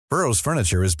Burrow's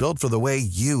furniture is built for the way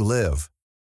you live.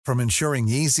 From ensuring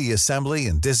easy assembly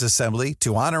and disassembly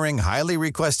to honoring highly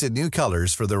requested new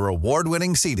colors for their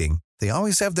award-winning seating, they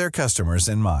always have their customers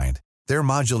in mind. Their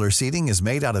modular seating is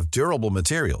made out of durable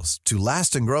materials to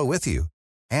last and grow with you.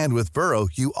 And with Burrow,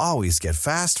 you always get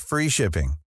fast, free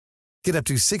shipping. Get up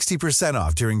to 60%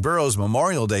 off during Burrow's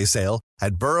Memorial Day sale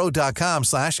at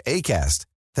burrow.com/ACAST.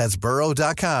 That's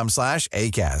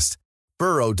burrow.com/ACAST.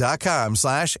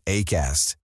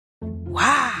 burrow.com/ACAST.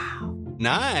 Wow.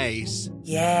 Nice.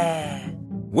 Yeah.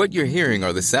 What you're hearing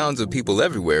are the sounds of people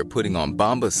everywhere putting on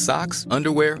Bombas socks,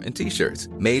 underwear, and T-shirts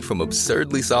made from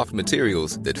absurdly soft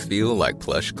materials that feel like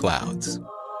plush clouds.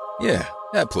 Yeah,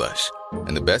 that plush.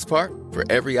 And the best part? For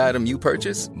every item you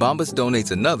purchase, Bombas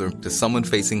donates another to someone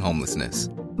facing homelessness.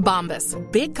 Bombas.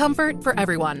 Big comfort for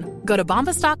everyone. Go to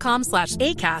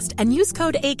bombas.com/ACAST and use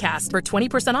code ACAST for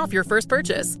 20% off your first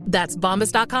purchase. That's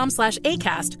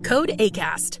bombas.com/ACAST. Code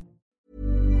ACAST.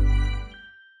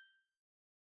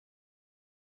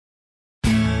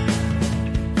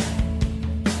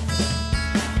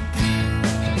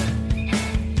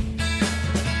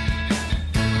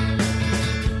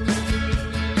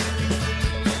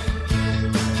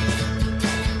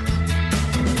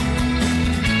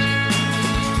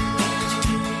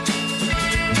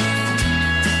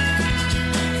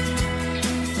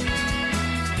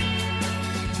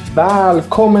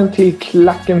 Välkommen till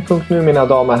Klacken.nu mina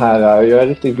damer och herrar. Jag är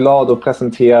riktigt glad att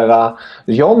presentera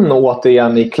John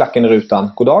återigen i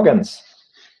Klackenrutan. God dagens.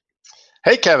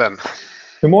 Hej Kevin.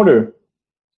 Hur mår du?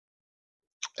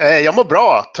 Jag mår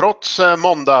bra, trots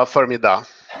måndag förmiddag.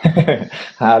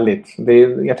 Härligt.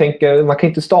 Jag tänker, man kan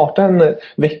inte starta en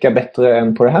vecka bättre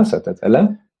än på det här sättet,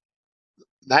 eller?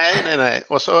 Nej.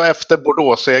 Och så efter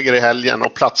Bordeaux-seger i helgen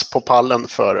och plats på pallen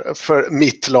för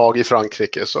mitt lag i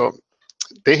Frankrike, så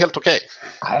det är helt okej.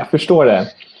 Ja, jag förstår det.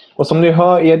 Och som ni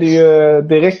hör är det ju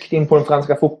direkt in på den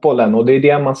franska fotbollen. Och det är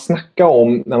det man snackar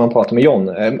om när man pratar med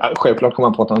John. Självklart kommer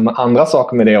man prata om andra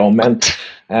saker med det om. Men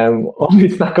om vi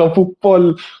snackar om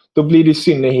fotboll, då blir det i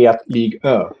synnerhet Ligue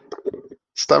Ö.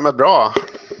 Stämmer bra.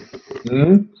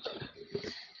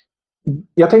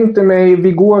 Jag tänkte mig,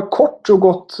 vi går kort och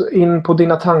gott in på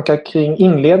dina tankar kring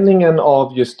inledningen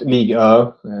av just Ligue Ö.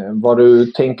 Vad du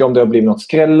tänker om det har blivit något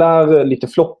skrällar, lite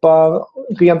floppar,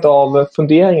 rent av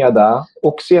funderingar där.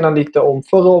 Och sedan lite om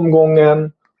förra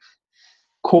omgången,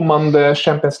 kommande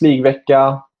Champions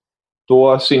League-vecka,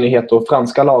 då i synnerhet då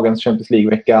franska lagens Champions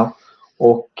League-vecka.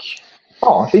 Och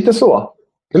ja, lite så.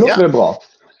 Det låter väl bra.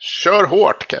 Kör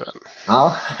hårt, Kevin.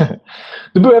 Ja,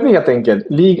 då börjar vi helt enkelt.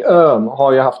 Ligue Ö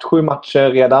har ju haft 7 matcher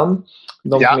redan.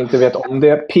 De som inte vet om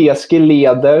det. PSG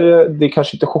leder, det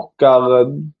kanske inte chockar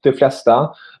de flesta.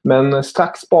 Men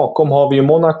strax bakom har vi ju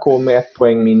Monaco med 1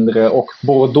 poäng mindre och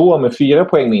Bordeaux med 4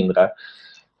 poäng mindre.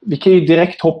 Vi kan ju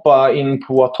direkt hoppa in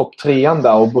på topp 3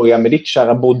 där och börja med ditt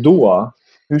kära Bordeaux.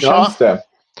 Hur känns det?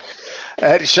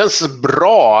 Det känns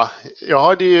bra. Jag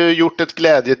hade ju gjort ett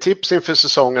glädjetips inför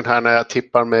säsongen här när jag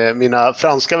tippar med mina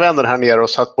franska vänner här nere och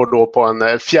satt Bordeaux på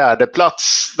en 4:e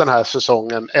plats den här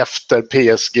säsongen efter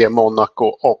PSG, Monaco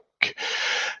och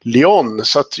Lyon.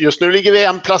 Så att just nu ligger vi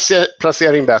en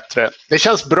placering bättre. Det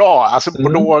känns bra. Alltså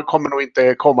Bordeaux kommer nog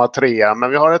inte komma 3,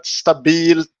 men vi har ett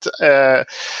stabilt,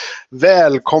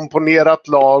 välkomponerat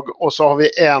lag och så har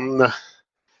vi en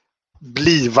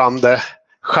blivande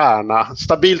stjärna.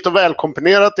 Stabilt och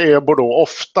välkomponerat är Bordeaux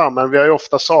ofta, men vi har ju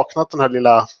ofta saknat det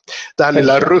här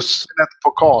lilla russinet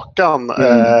på kakan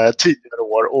tidigare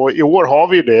år. Och i år har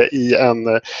vi det i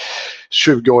en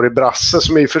 20-årig brasse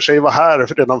som i och för sig var här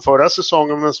redan förra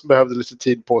säsongen men som behövde lite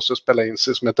tid på sig att spela in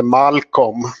sig, som heter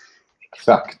Malcolm.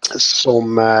 Exakt.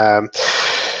 Som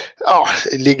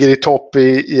ligger i topp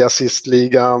i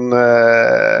assistligan.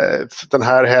 Den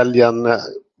här helgen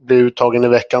blir uttagen i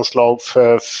veckans lag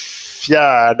för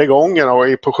 4:e gången och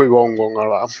är på 7 omgångar.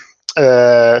 Va?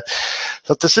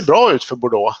 Så att det ser bra ut för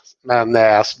Bordeaux. Men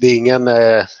alltså, det är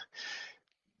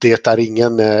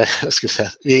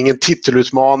ingen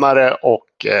titelutmanare och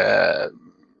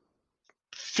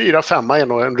 4-5 är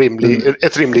nog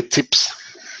ett rimligt tips.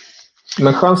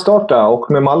 Men skön start där.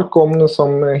 Och med Malcolm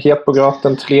som het på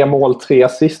gröten, 3 mål, 3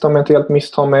 assist om jag inte helt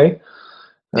misstar mig.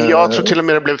 Jag tror till och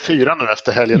med det blev 4 nu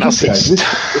efter helgen assist.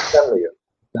 Det stämmer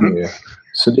ju.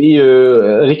 Så det är ju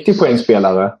riktig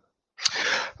poängspelare.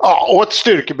 Ja, och ett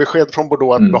styrkebesked från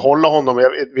Bordeaux att behålla honom.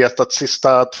 Jag vet att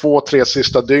 2-3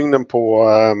 sista dygnen på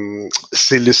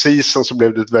silly season så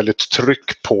blev det ett väldigt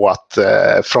tryck på att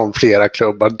från flera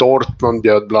klubbar. Dortmund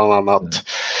bjöd bland annat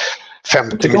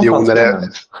 50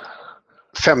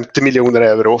 miljoner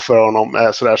euro för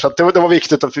honom. Så att det var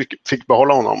viktigt att vi fick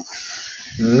behålla honom.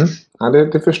 Ja,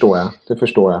 det förstår jag.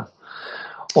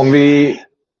 Om vi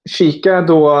kikar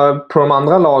då på de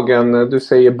andra lagen. Du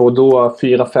säger Bordeaux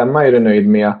 4-5 är du nöjd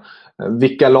med.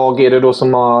 Vilka lag är det då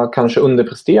som har kanske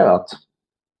underpresterat?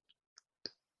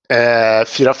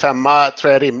 4-5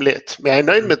 tror jag är rimligt. Men jag är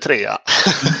nöjd med 3.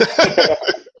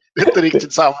 Det är inte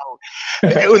riktigt samma.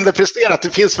 Underpresterat. Det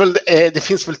finns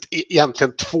väl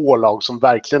egentligen 2 lag som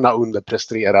verkligen har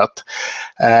underpresterat.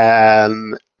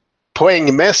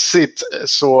 Poängmässigt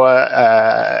så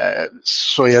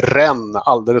är Rennes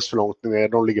alldeles för långt ner.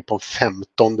 De ligger på en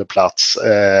 15:e plats.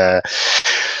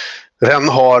 Rennes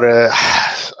har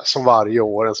som varje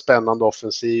år en spännande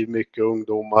offensiv, mycket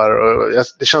ungdomar.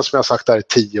 Det känns som jag har sagt det här i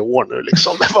 10 år nu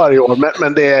liksom, varje år.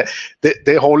 Men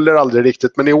det håller aldrig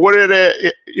riktigt. Men i år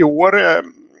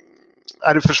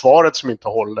är det försvaret som inte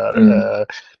håller.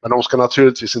 Men de ska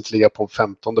naturligtvis inte ligga på en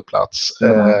 15:e plats.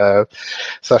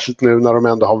 Särskilt nu när de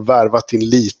ändå har värvat in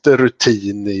lite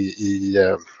rutin i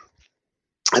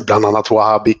bland annat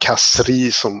Wahabi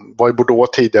Kasri som var i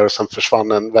Bordeaux tidigare och sen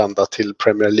försvann en vända till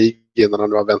Premier League innan han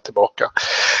nu har vänt tillbaka.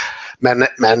 Men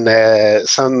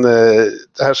sen,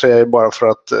 det här säger jag bara för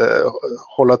att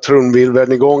hålla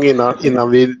trumvirveln igång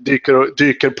innan vi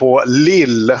dyker på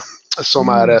Lille som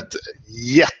är ett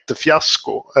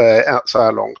jättefiasko så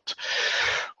här långt.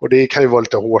 Och det kan ju vara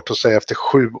lite hårt att säga efter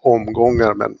 7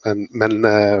 omgångar men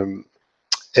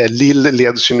Lille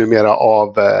leds ju numera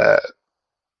av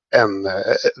en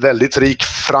väldigt rik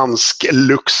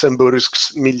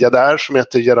fransk-luxemburgsk miljardär som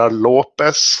heter Gerard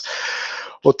Lopez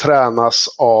och tränas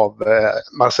av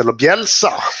Marcelo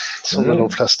Bielsa som de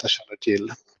flesta känner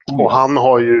till. Och han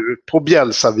har ju på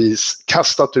Bielsa-vis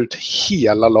kastat ut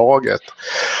hela laget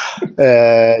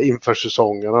inför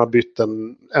säsongen. Han har bytt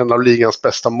en av ligans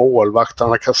bästa målvakter. Han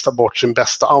har kastat bort sin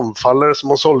bästa anfallare som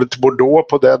han sålde till Bordeaux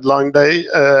på deadline day.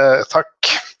 Tack.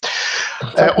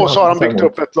 Och så har han byggt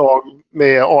upp ett lag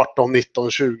med 18,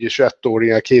 19, 20,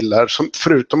 21-åriga killar som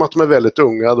förutom att de är väldigt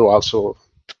unga då alltså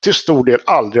till stor del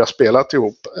aldrig har spelat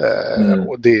ihop.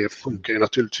 Och det funkar ju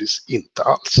naturligtvis inte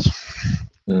alls.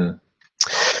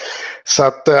 Så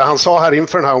att han sa här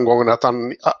inför den här omgången att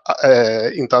han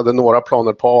inte hade några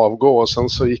planer på att avgå och sen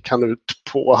så gick han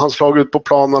slag ut på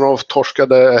planen och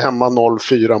torskade hemma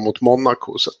 0-4 mot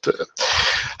Monaco. Så att,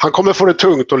 han kommer få det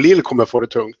tungt och Lille kommer få det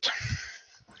tungt.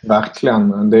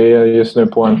 Verkligen. Det är just nu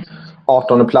på en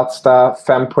 18:e plats där.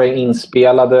 5 poäng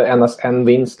inspelade, endast en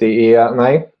vinst. Det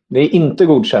är inte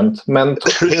godkänt. Men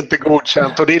det är inte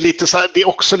godkänt och det är lite så här, det är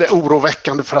också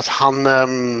oroväckande för att han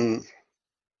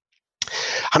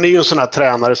är ju en sån här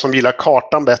tränare som gillar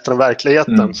kartan bättre än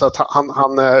verkligheten. Så att han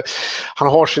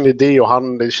har sin idé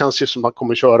och det känns ju som att han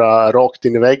kommer köra rakt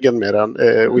in i väggen med den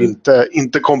och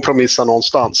inte kompromissa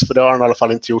någonstans. För det har han i alla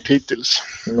fall inte gjort hittills.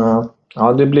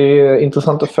 Ja, det blir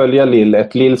intressant att följa Lille.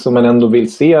 Ett Lille som man ändå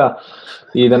vill se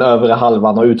i den övre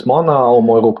halvan och utmana om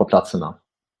Europaplatserna.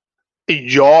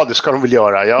 Ja, det ska de väl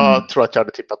göra. Jag tror att jag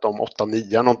hade tippat om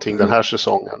 8-9 någonting den här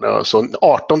säsongen. Så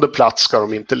 18:e plats ska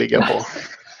de inte ligga på.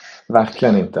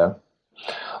 Verkligen inte.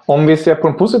 Om vi ser på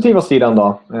den positiva sidan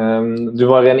då. Du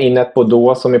var redan inne på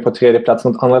Bordeaux som är på 3:e plats.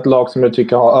 Något annat lag som du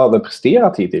tycker har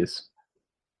överpresterat hittills?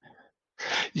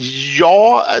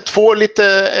 Ja, 2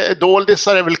 lite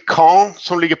doldisar är väl Caen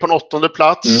som ligger på en 8:e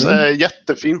plats.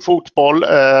 Jättefin fotboll.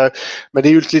 Men det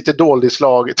är ju ett lite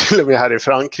doldislag till och med här i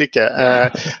Frankrike.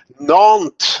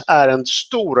 Nantes är en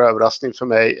stor överraskning för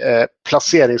mig.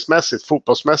 Placeringsmässigt,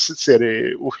 fotbollsmässigt ser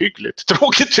det ohyggligt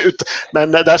tråkigt ut.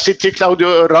 Men där sitter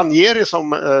Claudio Ranieri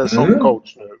som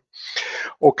coach nu.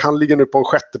 Och han ligger nu på en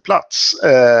 6:e plats.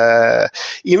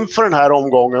 Inför den här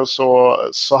omgången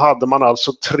så hade man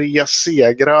alltså 3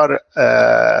 segrar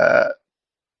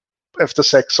efter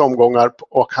 6 omgångar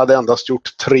och hade endast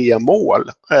gjort 3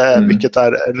 mål. Vilket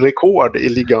är rekord i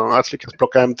ligan. Att lyckas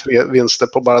plocka hem 3 vinster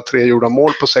på bara 3 gjorda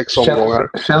mål på 6 omgångar.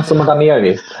 Känns som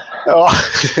Ranieri. Ja.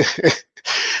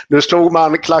 Nu slog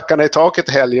man klackarna i taket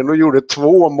i helgen och gjorde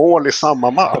 2 mål i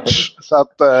samma match. Så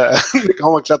att nu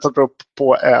har man klättrat upp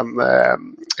på en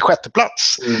 6:e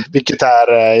plats. Vilket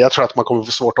är, jag tror att man kommer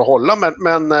få svårt att hålla.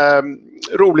 Men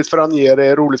roligt för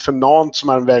Ranieri, roligt för Nantes som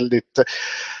är en väldigt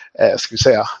ska vi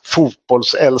säga,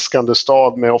 fotbollsälskande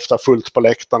stad med ofta fullt på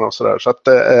läktarna och sådär. Så att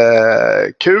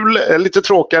kul, lite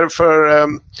tråkigare för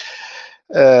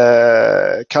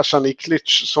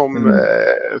Kasaniklic som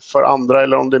för andra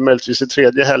eller om det är möjligtvis i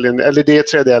tredje helgen eller det är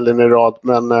tredje helgen i rad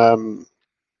men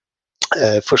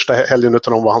första helgen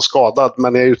utan om var han skadad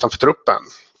men är utanför truppen.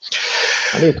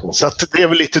 Så att det är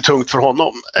väl lite tungt för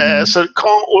honom. Så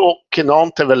Caen och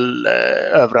Nantes är väl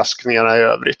överraskningarna i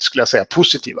övrigt, skulle jag säga,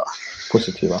 positiva.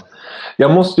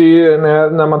 Jag måste ju,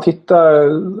 när man tittar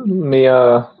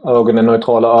med ögonen,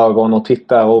 neutrala ögon och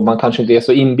tittar och man kanske inte är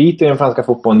så inbiten i den franska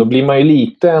fotbollen, då blir man ju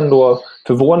lite ändå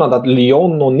förvånad att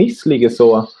Lyon och Nice ligger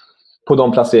så på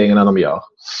de placeringarna de gör.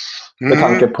 Med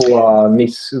tanke på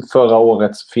Nice förra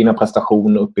årets fina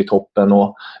prestation uppe i toppen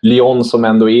och Lyon som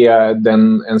ändå är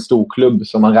en stor klubb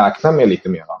som man räknar med lite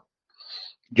mer.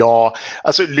 Ja,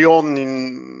 alltså Lyon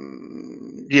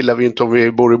gillar vi inte om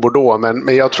vi bor i Bordeaux,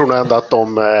 men jag tror nog ändå att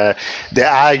det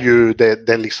är ju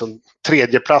den liksom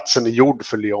tredje platsen är gjord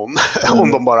för Lyon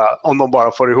om de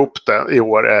bara får ihop det i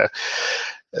år.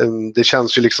 Det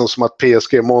känns ju liksom som att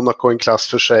PSG, Monaco är en klass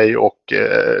för sig och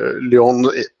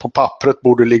Lyon på pappret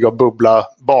borde ligga och bubbla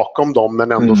bakom dem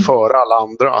men ändå före alla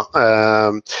andra.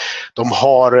 De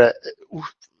har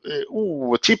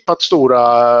otippat stora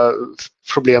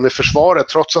problem i försvaret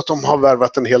trots att de har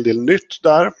värvat en hel del nytt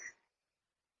där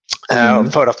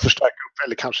för att förstärka upp,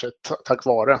 eller kanske tack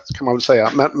vare kan man väl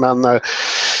säga. Men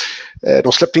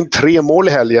de släppte in 3 mål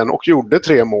i helgen och gjorde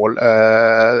 3 mål.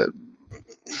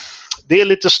 Det är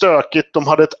lite stökigt. De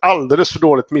hade ett alldeles för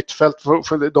dåligt mittfält.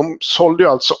 De sålde ju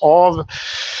alltså av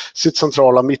sitt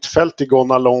centrala mittfält i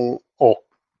Gonalon och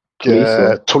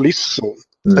Tolisso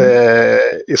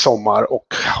i sommar och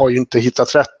har ju inte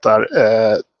hittat rätt där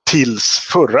tills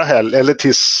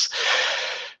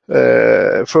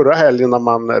förra helgen när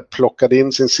man plockade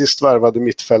in sin sist värvade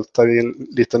mittfältare, en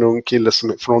liten ung kille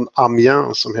från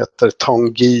Amiens som heter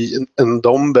Tanguy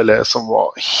Ndombele som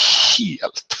var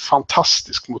helt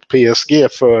fantastisk mot PSG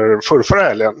förra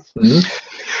helgen.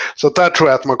 Så där tror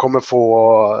jag att man kommer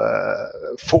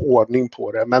få ordning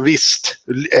på det. Men visst,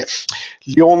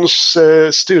 Lyons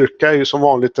styrka är ju som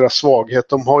vanligt deras svaghet.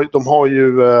 De har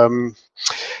ju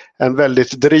en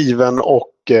väldigt driven och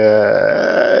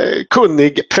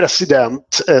kunnig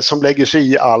president som lägger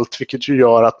sig i allt, vilket ju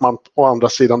gör att man å andra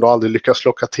sidan då aldrig lyckas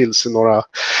locka till sig några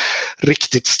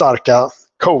riktigt starka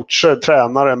coacher,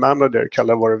 tränare, manager,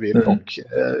 kalla vad du vill. Och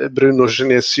Bruno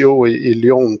Genesio i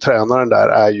Lyon, tränaren där,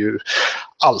 är ju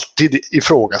alltid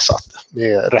ifrågasatt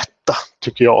med rätta,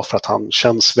 tycker jag, för att han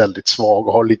känns väldigt svag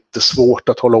och har lite svårt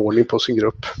att hålla ordning på sin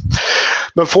grupp.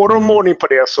 Men får de ordning på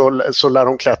det så lär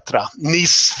de klättra.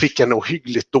 Nice fick en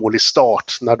ohyggligt dålig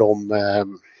start när de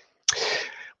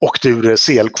åkte ur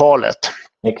CL-kvalet.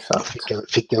 Exakt.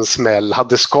 Fick en smäll,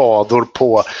 hade skador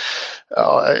på...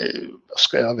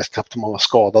 jag vet knappt om han var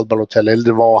skadad, Balotelli, eller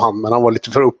det var han, men han var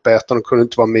lite för uppäten och kunde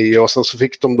inte vara med. Och sen så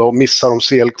fick de då missa de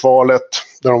CL-kvalet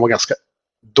där de var ganska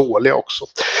dåliga också.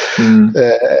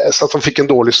 Så att de fick en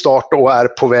dålig start och är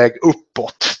på väg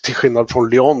uppåt, till skillnad från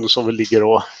Lyon som väl ligger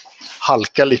och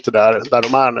halkar lite där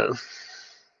de är nu.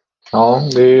 Ja,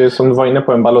 det är ju som du var inne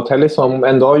på, en Balotelli som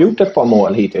ändå har gjort ett par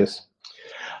mål hittills.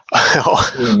 Ja.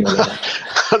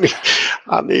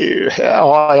 Han är ju,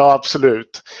 ja,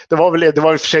 absolut. Det var i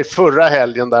och för sig förra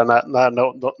helgen där när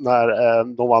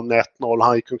de vann 1-0.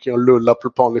 Han gick omkring och lullade på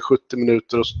plan i 70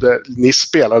 minuter och Nice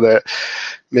spelade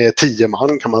med 10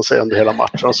 man kan man säga under hela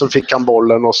matchen. Och så fick han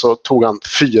bollen och så tog han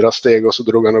 4 steg och så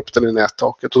drog han upp den i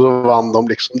nättaket och då vann de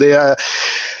liksom.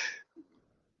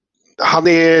 Han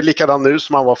är likadan nu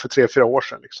som han var för 3-4 år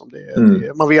sedan. Liksom.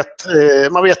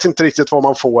 Man vet inte riktigt vad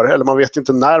man får, eller man vet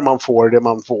inte när man får det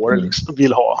man liksom,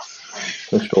 vill ha.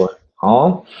 Förstår.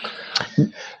 Ja.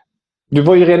 Du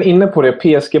var ju redan inne på det.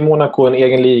 PSG, Monaco, en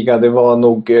egen liga. Det var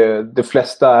nog de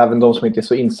flesta, även de som inte är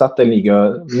så insatta i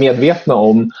liga, medvetna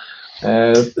om.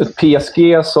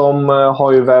 PSG som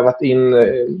har ju värvat in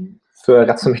för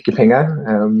rätt så mycket pengar.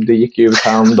 Det gick ju ut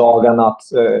häromdagen att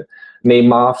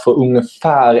Neymar får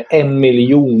ungefär 1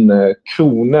 miljon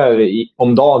kronor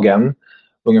om dagen.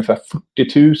 Ungefär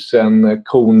 40 000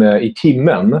 kronor i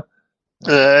timmen.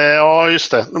 Ja,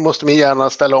 just det. Nu måste vi gärna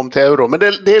ställa om till euro. Men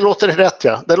det låter rätt,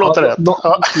 ja. Det låter rätt.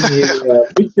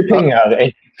 Mycket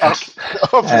pengar.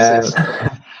 Ja, precis.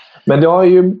 Men det har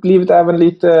ju blivit även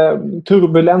lite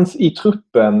turbulens i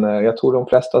truppen. Jag tror de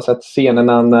flesta har sett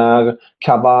scenerna när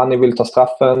Cavani vill ta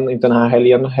straffen, inte den här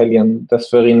helgen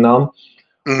dessförinnan.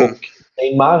 Och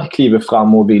Neymar kliver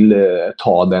fram och vill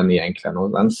ta den egentligen.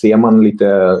 Och sen ser man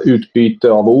lite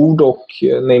utbyte av ord och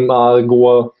Neymar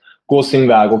går sin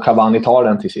väg och Cavani tar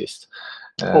den till sist.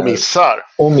 Och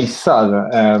missar.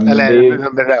 Eller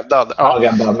blir räddad. Ja,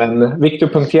 räddad. Men Victor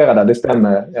punkterar där, det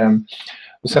stämmer.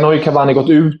 Och sen har ju Cavani gått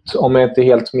ut, om jag inte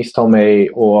helt misstar mig,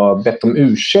 och bett om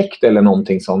ursäkt eller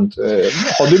någonting sånt.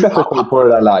 Har du bättre koll på det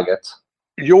där läget?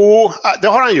 Jo, det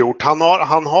har han gjort. Han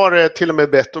har till och med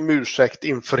bett om ursäkt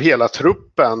inför hela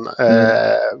truppen.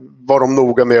 var de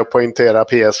noga med att poängtera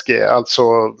PSG. Alltså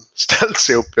ställt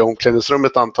sig upp i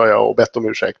omklädningsrummet antar jag och bett om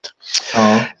ursäkt.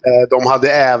 Ja. De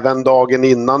hade även dagen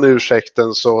innan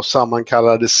ursäkten så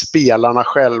sammankallade spelarna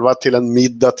själva till en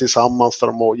middag tillsammans där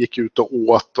de gick ut och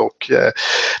åt. Och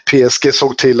PSG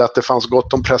såg till att det fanns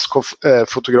gott om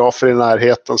pressfotografer i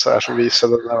närheten så här, som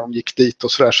visade när de gick dit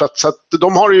och sådär. Så att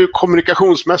de har ju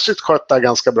kommunikationsmässigt skött det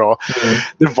ganska bra.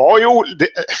 Det var ju...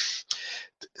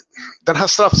 Den här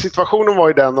straffsituationen var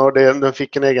ju den och den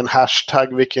fick en egen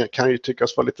hashtag, vilket kan ju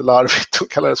tyckas vara lite larvigt. De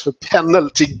kallades för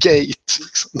Penaltygate.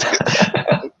 Liksom.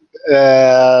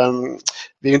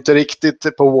 Vi är inte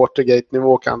riktigt på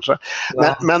Watergate-nivå kanske.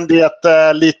 Men det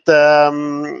är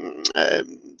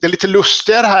lite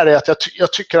lustigare här är att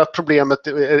jag tycker att problemet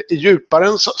är djupare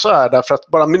än så här. Därför att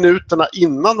bara minuterna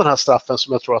innan den här straffen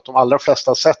som jag tror att de allra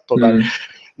flesta har sett och där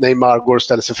Neymar går och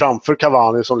ställer sig framför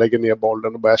Cavani som lägger ner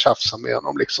bollen och börjar tjafsa med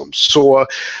honom. Liksom. Så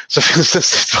finns det en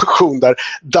situation där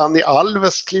Dani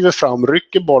Alves kliver fram,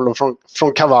 rycker bollen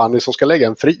från Cavani som ska lägga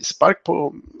en frispark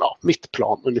på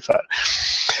mittplan ungefär.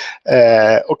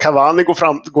 Och Cavani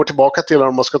går tillbaka till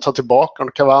honom och ska ta tillbaka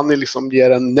och Cavani liksom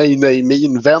ger en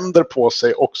nej-min, vänder på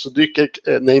sig och så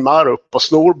dyker Neymar upp och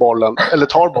snor bollen, eller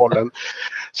tar bollen.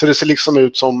 Så det ser liksom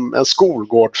ut som en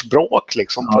skolgårdsbråk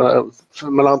liksom,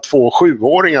 mellan 2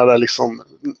 7-åringar där liksom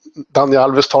Dani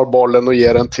Alves tar bollen och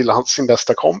ger den till sin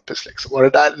bästa kompis. Liksom. Och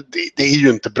det är ju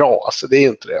inte bra, alltså, det är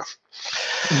inte det.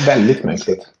 Väldigt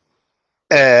märkligt.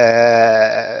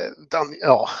 Dani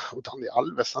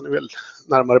Alves, han är väl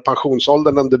närmare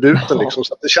pensionsåldern än debuten. Liksom,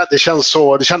 så det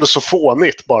kändes så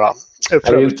fånigt bara. Det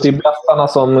är brassarna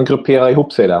som grupperar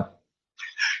ihop sig där.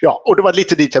 Ja, och det var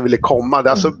lite dit jag ville komma.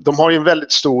 Alltså, de har ju en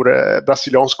väldigt stor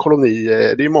brasiliansk koloni.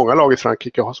 Det är ju många lag i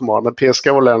Frankrike som har, men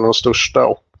PSG var en av de största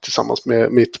och tillsammans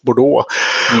med mitt Bordeaux.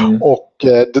 Och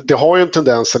det har ju en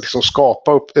tendens att liksom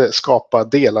skapa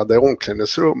delade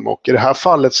omklädningsrum. Och i det här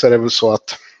fallet så är det väl så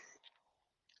att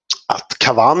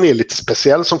Cavani är lite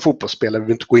speciell som fotbollsspelare, vi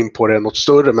vill inte gå in på det något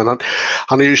större, men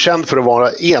han är ju känd för att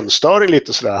vara enstöring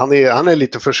lite sådär. Han är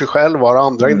lite för sig själv, har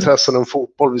andra intressen än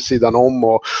fotboll vid sidan om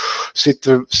och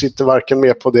sitter varken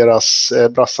med på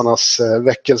brassarnas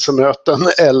väckelsemöten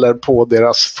eller på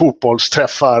deras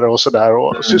fotbollsträffar och sådär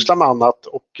och sysslar med annat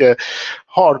och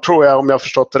har, tror jag, om jag har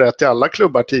förstått det rätt, i alla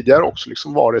klubbar tidigare också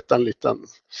liksom varit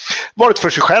för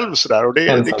sig själv sådär, och det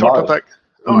är klart att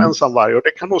ensam varje, och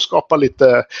det kan nog skapa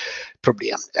lite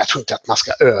problem. Jag tror inte att man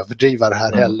ska överdriva det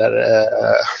här heller.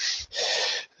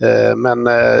 Men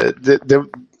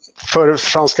för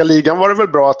franska ligan var det väl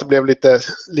bra att det blev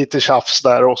lite tjafs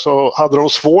där, och så hade de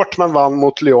svårt men vann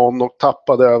mot Lyon och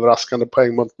tappade överraskande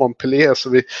poäng mot Montpellier, så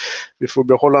vi får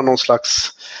behålla någon slags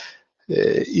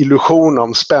illusion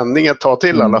om spänning ett tag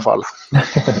till i alla fall.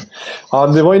 Ja,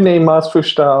 det var ju Neymars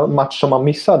första match som han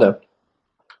missade.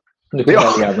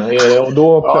 Och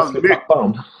då plötsligt tappar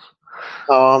de.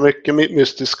 Ja, mycket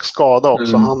mystisk skada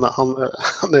också.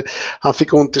 Han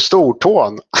fick ont i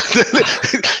stortån.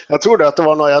 Jag tror att det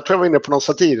var jag tror jag var inne på någon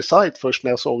satirsajt först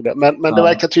när jag såg det. Men det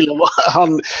verkar tydligen vara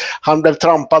han blev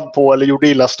trampad på eller gjorde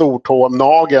illa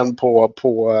stortånageln på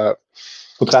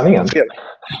träningen.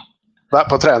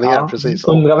 På träningen, precis.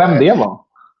 Undrar vem det var.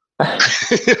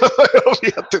 Jag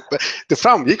vet inte. Det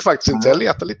framgick faktiskt inte. Jag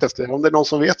letar lite efter. Om det är någon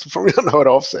som vet så får man gärna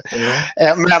höra av sig.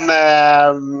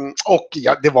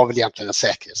 Det var väl egentligen en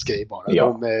säkerhetsgrej bara.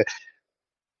 De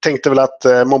tänkte väl att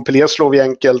Montpellier slår vi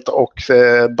enkelt och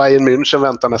Bayern München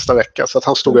väntar nästa vecka, så att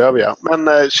han stod över. Ja.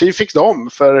 Men Chi fick dem,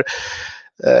 för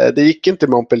det gick inte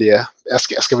Montpellier. Jag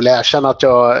ska väl erkänna att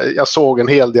jag såg en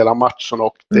hel del av matchen,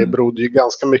 och det berodde ju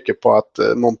ganska mycket på att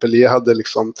Montpellier hade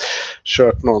liksom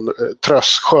kört någon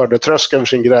skördetrösk över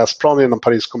sin gräsplan innan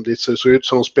Paris kom dit, så det såg ut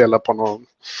som de spelade på någon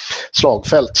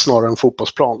slagfält snarare än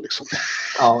fotbollsplan. Liksom.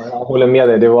 Ja, jag håller med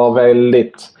dig. Det var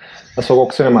väldigt... Jag såg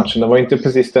också den matchen. Det var inte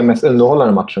precis den mest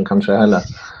underhållande matchen kanske heller.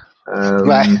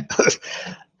 Nej.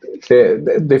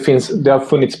 Det har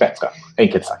funnits bättre,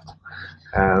 enkelt sagt.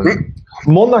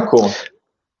 Monaco.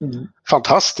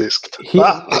 Fantastiskt.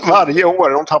 Varje år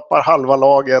de tappar halva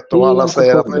laget och alla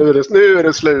säger att nu är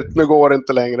det slut, nu går det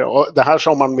inte längre. Och det här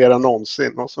sa man mer än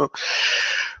någonsin.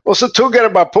 Och så tuggar det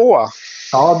bara på.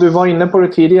 Ja, du var inne på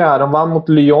det tidigare. De vann mot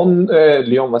Lille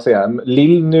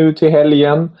nu till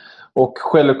helgen. Och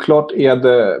självklart är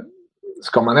det,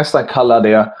 ska man nästan kalla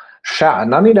det,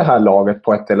 kärnan i det här laget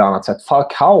på ett eller annat sätt.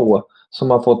 Falcao,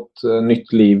 som har fått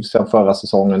nytt liv sedan förra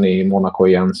säsongen i Monaco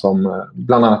igen, som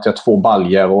bland annat gör 2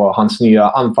 baljer, och hans nya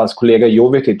anfallskollega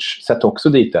Jovetic sätter också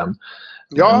dit den.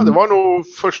 Ja, det var nog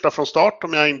första från start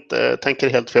om jag inte tänker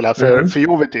helt fel här för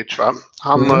Jovetic, va?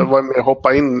 Han var med och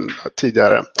hoppade in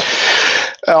tidigare.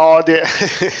 Ja,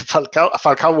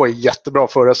 Falcao var jättebra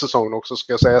förra säsongen också,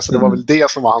 ska jag säga. Så det var väl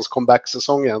det som var hans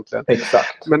comeback-säsong egentligen.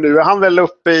 Exakt. Men nu är han väl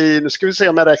uppe i, nu ska vi se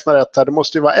om jag räknar rätt här, det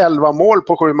måste ju vara 11 mål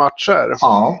på 7 matcher.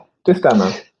 Ja, det stämmer.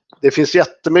 Det finns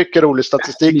jättemycket rolig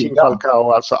statistik kring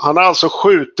Falcao. Alltså. Han har alltså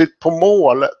skjutit på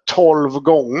mål 12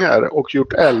 gånger och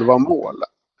gjort 11 mål.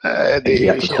 Det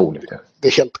är helt otroligt. Det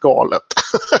är helt galet.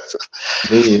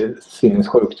 Det är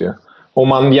sinnessjukt ju. Om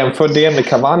man jämför det med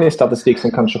Cavani statistik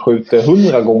som kanske skjuter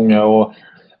 100 gånger och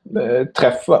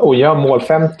träffar och gör mål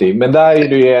 50. Men där är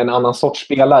det ju en annan sorts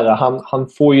spelare.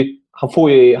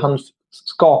 Han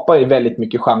skapar ju väldigt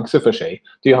mycket chanser för sig.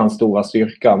 Det är ju hans stora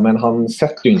styrka, men han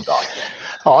sätter ju inte allt.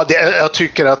 Ja, jag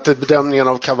tycker att bedömningen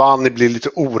av Cavani blir lite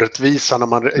orättvisa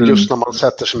just när man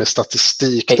sätter sig med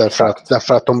statistik.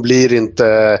 Därför att de blir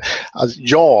inte...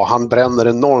 Ja, han bränner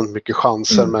enormt mycket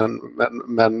chanser,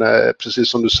 men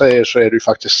precis som du säger så är det ju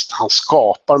faktiskt... Han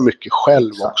skapar mycket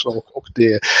själv också. Och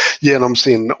det genom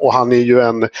sin... Och han är ju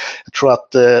en... Jag tror att...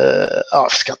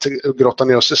 jag ska inte grotta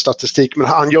ner oss i statistik, men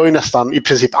han gör ju nästan i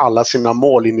princip alla sina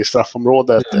mål in i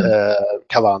straffområdet,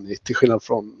 Cavani, till skillnad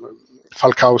från...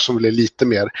 Falcao som blir lite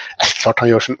mer, klart han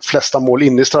gör sina flesta mål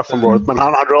in i straffområdet, men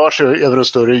han rör sig över en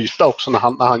större yta också när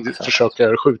han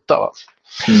försöker skjuta. Va?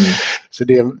 Så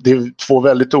det är två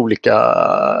väldigt olika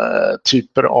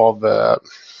typer av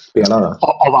spelare,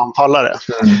 av anfallare.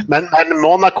 Men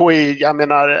Monaco är, jag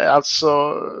menar,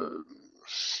 alltså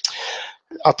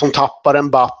att de tappar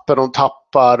Mbappé, de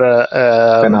tappar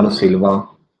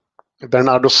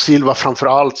Bernardo Silva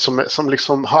framförallt som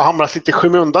liksom har hamnat lite i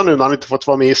skymundan nu när han inte fått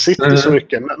vara med i City så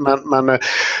mycket, men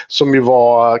som ju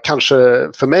var, kanske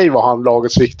för mig var han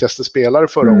lagets viktigaste spelare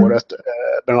förra året,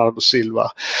 Bernardo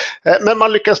Silva. Men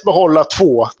man lyckas behålla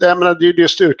 2. Det är ju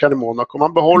styrkan i Monaco.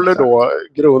 Man behåller då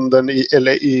grunden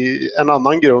i en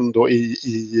annan grund då i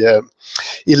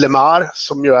Lemar,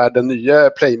 som ju är den nya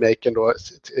playmakern då,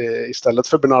 istället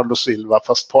för Bernardo Silva,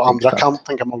 fast på andra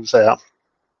kanten kan man väl säga.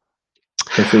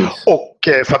 Precis. Och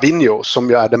Fabinho som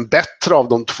ju är den bättre av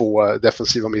de 2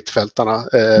 defensiva mittfältarna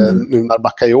nu när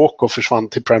Bakayoko försvann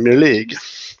till Premier League.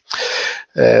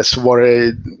 Så var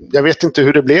det, jag vet inte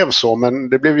hur det blev så, men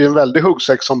det blev ju en väldig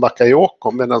huggsäck som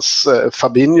Bakayoko, medan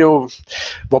Fabinho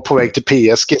var på väg till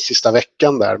PSG sista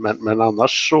veckan där, men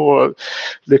annars så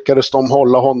lyckades de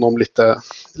hålla honom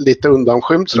lite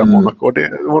undanskymd så Monaco,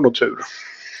 det var nog tur.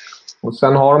 Och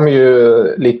sen har de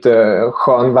ju lite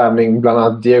skön värvning, bland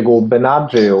annat Diego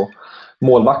Benaggio,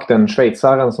 målvakten,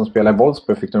 schweizaren som spelar i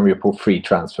Wolfsburg, fick de ju på free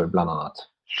transfer bland annat.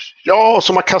 Ja,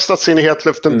 som har kastats in i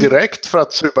hetluften direkt för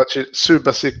att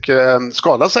Subasic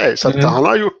skadade sig. Så att han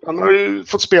har ju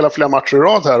fått spela flera matcher i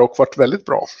rad här och varit väldigt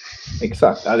bra.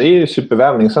 Exakt, ja, det är ju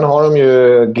supervärvning. Sen har de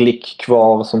ju Glick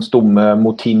kvar som stomme,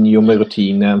 Moutinho med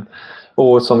rutinen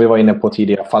och som vi var inne på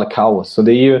tidigare, Falcao. Så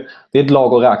det är ett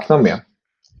lag att räkna med.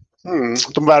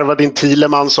 De värvade in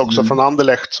Thielemans också från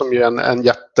Anderlecht, som ju är en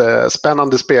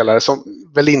jättespännande spelare som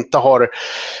väl inte har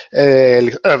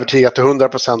övertygat till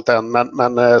 100% än,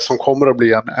 men som kommer att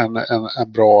bli en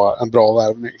bra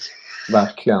värvning.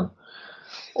 Verkligen.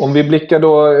 Om vi blickar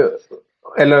då,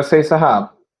 eller säg så här,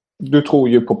 du tror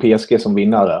ju på PSG som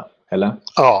vinnare, eller?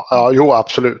 Ja,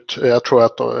 absolut. Jag tror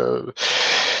att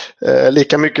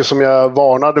lika mycket som jag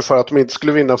varnade för att de inte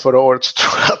skulle vinna förra året, så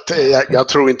tror jag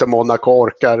tror inte Monaco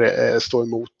orkar stå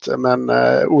emot. Men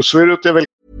osvirut är väl...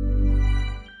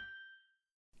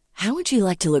 How would you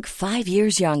like to look 5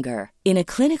 years younger? In a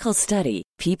clinical study,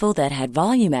 people that had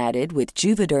volume added with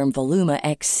Juvederm Voluma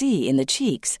XC in the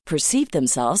cheeks perceived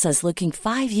themselves as looking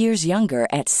 5 years younger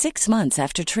at 6 months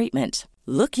after treatment.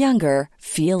 Look younger,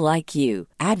 feel like you.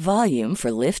 Add volume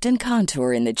for lift and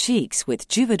contour in the cheeks with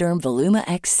Juvederm Voluma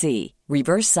XC.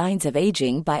 Reverse signs of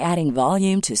aging by adding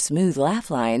volume to smooth laugh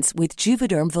lines with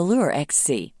Juvederm Volure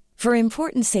XC. For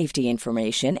important safety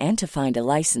information and to find a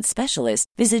licensed specialist,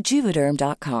 visit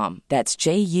Juvederm.com. That's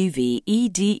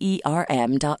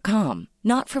JUVEDERM.com.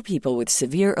 Not for people with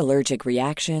severe allergic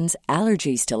reactions,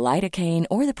 allergies to lidocaine,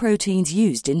 or the proteins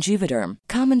used in Juvederm.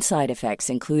 Common side effects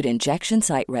include injection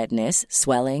site redness,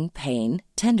 swelling, pain,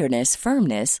 tenderness,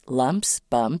 firmness, lumps,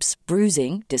 bumps,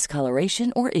 bruising,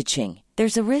 discoloration, or itching.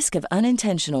 There's a risk of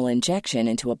unintentional injection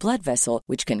into a blood vessel,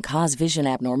 which can cause vision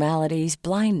abnormalities,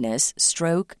 blindness,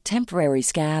 stroke, temporary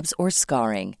scabs, or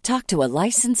scarring. Talk to a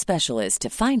licensed specialist to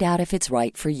find out if it's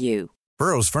right for you.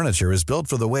 Burrow's furniture is built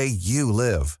for the way you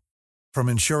live. From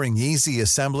ensuring easy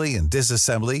assembly and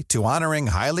disassembly to honoring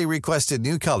highly requested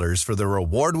new colors for their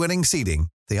award-winning seating,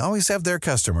 they always have their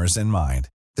customers in mind.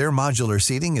 Their modular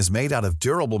seating is made out of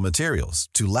durable materials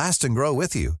to last and grow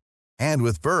with you. And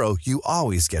with Burrow, you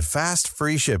always get fast,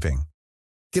 free shipping.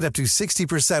 Get up to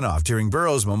 60% off during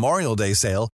Burrow's Memorial Day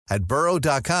sale at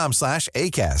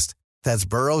burrow.com/ACAST. That's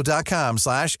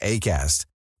burrow.com/ACAST.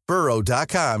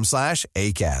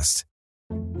 burrow.com/ACAST.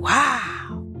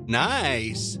 Wow.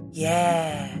 Nice.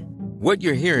 Yeah. What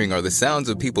you're hearing are the sounds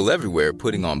of people everywhere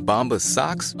putting on Bombas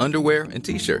socks, underwear, and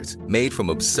T-shirts made from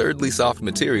absurdly soft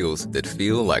materials that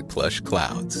feel like plush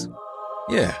clouds.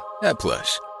 Yeah, that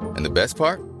plush. And the best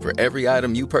part? For every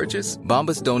item you purchase,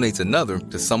 Bombas donates another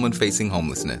to someone facing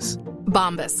homelessness.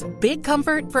 Bombas. Big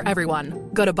comfort for everyone.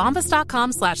 Go to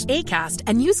bombas.com/ACAST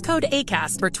and use code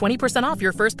ACAST for 20% off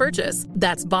your first purchase.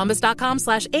 That's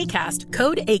bombas.com/ACAST.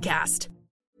 Code ACAST.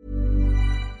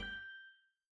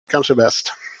 Kanske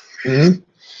bäst.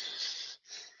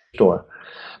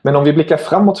 Men om vi blickar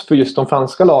framåt för just de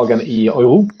franska lagen i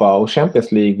Europa och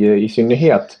Champions League i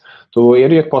synnerhet, då är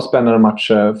det ju ett par spännande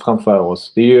matcher framför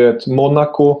oss. Det är ju ett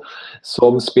Monaco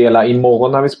som spelar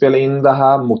imorgon när vi spelar in det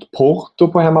här mot Porto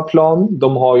på hemmaplan.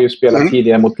 De har ju spelat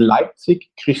tidigare mot Leipzig,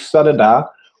 kryssade där.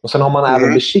 Och sen har man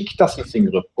även Besiktas i sin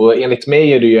grupp. Och enligt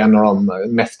mig är det ju en av de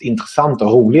mest intressanta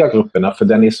och roliga grupperna, för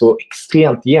den är så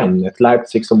extremt jämn. Ett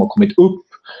Leipzig som har kommit upp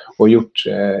och gjort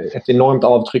ett enormt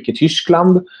avtryck i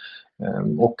Tyskland.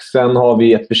 Och sen har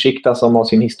vi ett Besiktas som har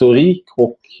sin historik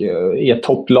och är ett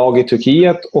topplag i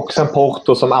Turkiet. Och sen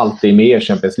Porto som alltid är med i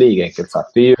Champions League, enkelt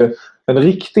sagt. Det är ju en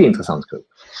riktigt intressant grupp.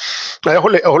 Jag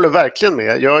håller verkligen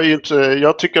med.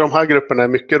 Jag tycker de här grupperna är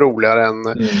mycket roligare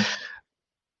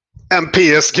än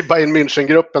PSG Bayern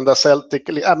München-gruppen där Celtic,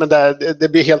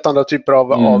 det blir helt andra typer av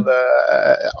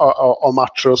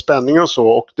matcher och spänning och så.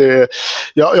 Och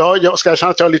jag ska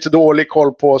känna att jag har lite dålig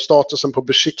koll på statusen på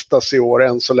Besiktas i år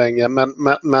än så länge,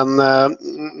 men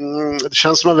det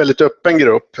känns som en väldigt öppen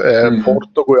grupp.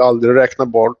 Porto går ju aldrig att räkna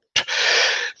bort.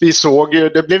 Vi såg,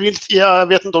 jag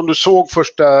vet inte om du såg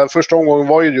första omgången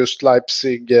var ju just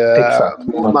Leipzig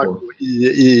Monaco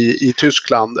i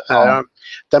Tyskland. Ja.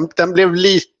 Den blev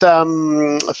lite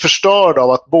förstörd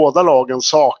av att båda lagen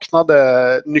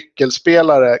saknade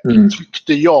nyckelspelare,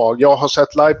 tyckte jag. Jag har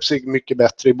sett Leipzig mycket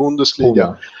bättre i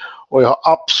Bundesliga. Och jag har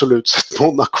absolut sett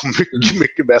Monaco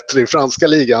mycket bättre i franska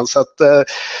ligan. Så att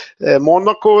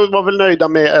Monaco var väl nöjda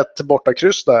med ett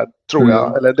bortakryss där, tror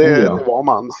jag. Eller det var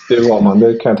man. Det var man,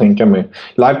 det kan jag tänka mig.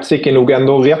 Leipzig är nog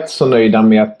ändå rätt så nöjda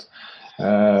med att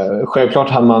självklart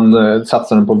hade man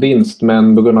satsat på vinst,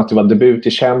 men på grund av att det var debut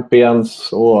i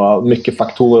Champions och mycket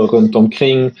faktorer runt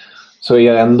omkring, så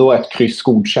är ändå ett kryss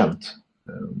godkänt.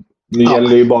 Nu gäller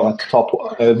det ju bara att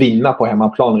vinna på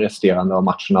hemmaplan resterande av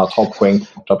matcherna och ta poäng på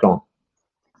bortaplan.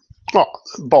 Ja,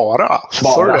 bara.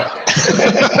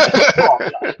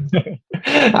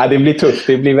 Nej, det blir tufft.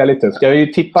 Det blir väldigt tufft. Jag har ju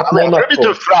tippat Monaco. Det blir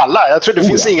tufft för alla. Jag tror det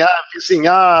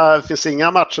finns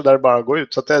inga matcher där det bara går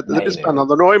ut. Så det blir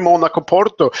spännande. Nu har ju Monaco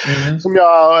Porto som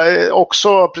jag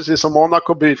också, precis som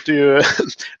Monaco, byter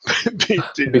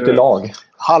lag.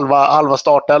 Halva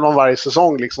startelvan varje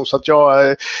säsong liksom. Så att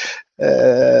jag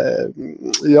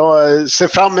ser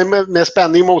fram med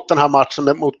spänning mot den här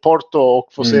matchen mot Porto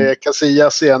och får se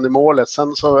Casillas igen i målet.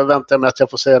 Sen så väntar jag mig att jag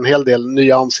får se en hel del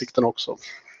nya ansikten också.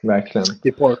 Verkligen.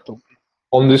 I Porto.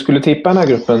 Om du skulle tippa den här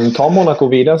gruppen, tar Monaco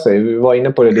vidare sig? Vi var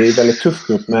inne på det, det är en väldigt tuff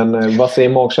grupp, men vad säger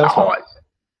magkänslan?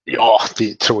 Ja,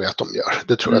 det tror jag att de gör.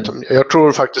 Jag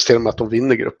tror faktiskt till och med att de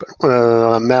vinner gruppen.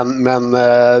 Men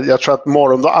jag tror att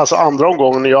andra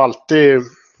omgången är ju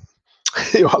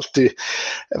alltid,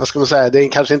 vad ska man säga, det är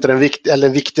kanske inte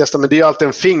den viktigaste, men det är ju alltid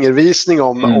en fingervisning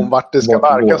om vart det ska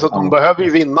verka. Så att de behöver ju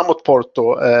vinna mot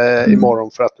Porto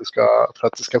imorgon för att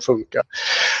det ska funka.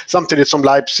 Samtidigt som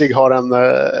Leipzig har en,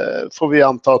 får vi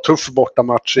anta, tuff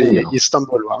bortamatch i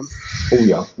Istanbul, va?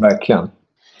 Ja, verkligen.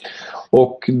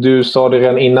 Och du sa det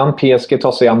redan innan, PSG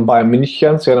tar sig an Bayern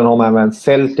München, sedan har man även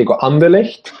Celtic och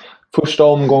Anderlecht. Första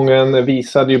omgången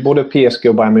visade ju både PSG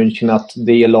och Bayern München att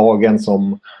det är lagen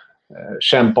som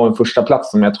kämpar om en första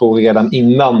plats. Men jag tror redan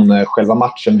innan själva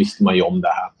matchen visste man ju om det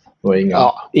här. Det var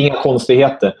inga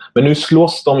konstigheter. Men nu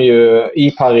slåss de ju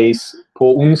i Paris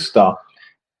på onsdag.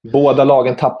 Båda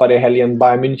lagen tappade i helgen.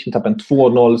 Bayern München tappade en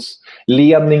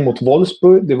 2-0-ledning mot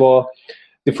Wolfsburg. Det var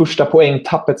det första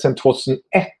poängtappet sedan 2001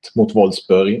 mot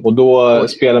Wolfsburg. Och då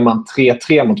spelar man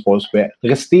 3-3 mot Wolfsburg.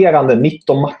 Resterande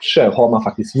 19 matcher har man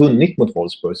faktiskt vunnit mot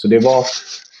Wolfsburg. Så det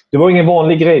var ingen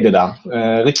vanlig grej det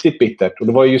där. Riktigt bittert. Och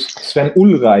det var just Sven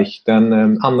Ulreich, den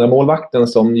andra målvakten,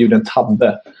 som gjorde en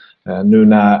tabbe. Nu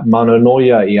när Manuel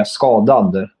Neuer är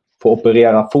skadad, får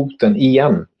operera foten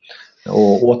igen.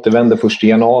 Och återvänder 1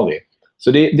 januari.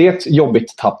 Så det är ett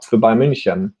jobbigt tapp för Bayern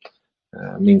München,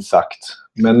 minst sagt.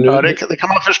 Men nu... Ja, det kan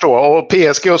man förstå. Och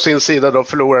PSG å sin sida då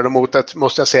förlorade mot ett,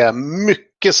 måste jag säga,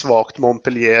 mycket svagt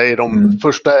Montpellier i de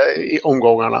första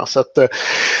omgångarna. Så att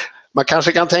Man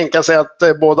kanske kan tänka sig att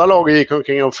båda lagen gick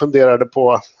omkring och funderade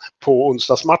på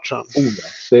onsdagsmatchen.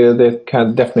 Det kan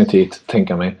jag definitivt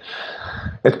tänka mig.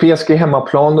 Ett PSG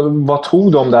hemmaplan, vad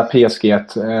tror du om det här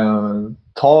PSG?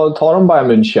 Tar de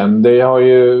Bayern München? Det har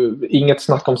ju inget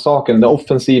snack om saken. Det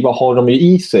offensiva har de ju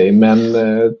i sig, men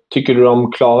tycker du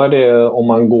de klarar det om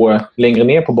man går längre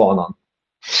ner på banan?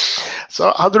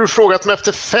 Så hade du frågat mig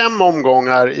efter 5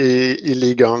 omgångar i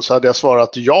ligan så hade jag svarat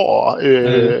ja.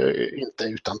 Inte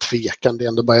utan tvekan, det är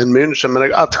ändå Bayern München.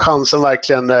 Men att chansen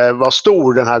verkligen var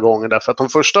stor den här gången. Därför att de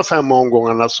första 5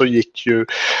 omgångarna så gick ju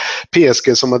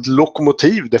PSG som ett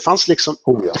lokomotiv. Det fanns liksom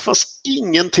det fanns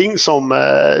ingenting som...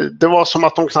 Det var som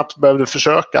att de knappt behövde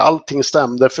försöka. Allting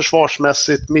stämde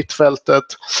försvarsmässigt, mittfältet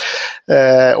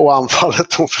och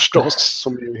anfallet då förstås,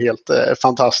 som är ju helt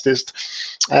fantastiskt.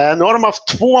 Nu har de haft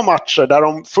 2 matcher där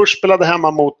de först spelade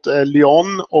hemma mot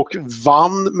Lyon och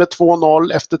vann med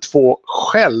 2-0 efter 2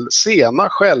 sena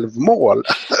självmål.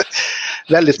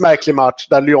 Väldigt märklig match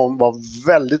där Lyon var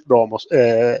väldigt bra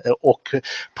och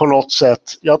på något sätt,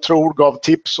 jag tror, gav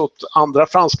tips åt andra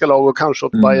franska lag och kanske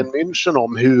åt Bayern München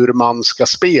om hur man ska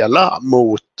spela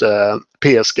mot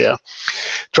PSG. Jag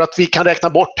tror att vi kan räkna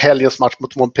bort helgens match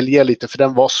mot Montpellier lite, för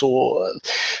den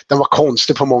var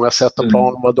konstig på många sätt och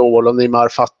planen var dålig och Neymar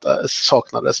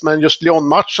saknades. Men just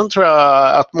Lyon-matchen tror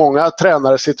jag att många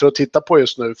tränare sitter och tittar på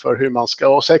just nu för hur man ska,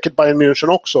 och säkert Bayern München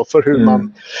också, för hur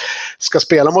man ska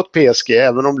spela mot PSG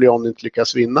även om Lyon inte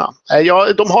lyckas vinna.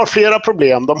 De har flera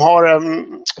problem. De har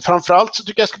framförallt så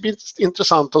tycker jag det ska bli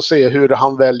intressant att se hur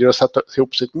han väljer att sätta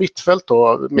ihop sitt mittfält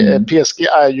då. PSG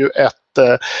är ju ett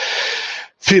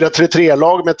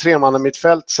 4-3-3-lag med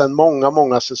 3-manna-mittfält sedan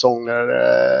många säsonger.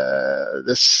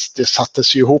 Det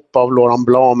sattes ju ihop av Laurent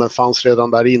Blanc, men fanns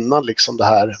redan där innan liksom det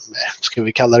här, ska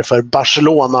vi kalla det för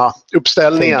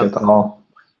Barcelona-uppställningen.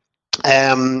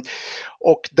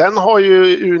 Och den har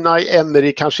ju Unai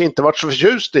Emery kanske inte varit så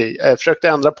förtjust i. Försökte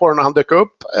ändra på den när han dök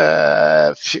upp.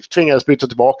 Tvingades byta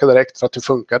tillbaka direkt för att det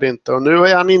funkade inte. Och nu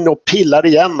är han inne och pillar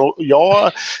igen. Och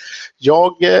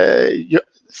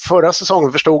förra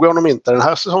säsongen förstod jag honom inte. Den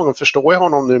här säsongen förstår jag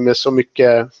honom nu med så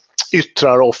mycket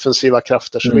yttrar och offensiva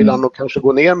krafter. Så vill han nog kanske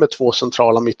gå ner med 2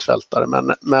 centrala mittfältare.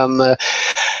 Men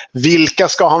vilka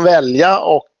ska han välja?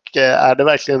 Och är det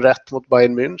verkligen rätt mot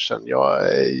Bayern München?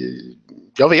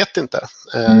 Jag vet inte.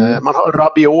 Man har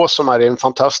Rabiot som är i en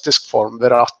fantastisk form.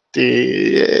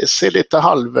 Verratti ser lite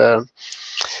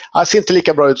ser inte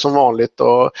lika bra ut som vanligt.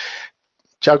 Och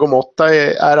Thiago Motta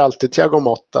är alltid Thiago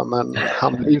Motta, men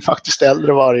han blir faktiskt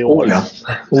äldre varje år.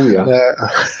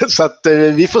 Så att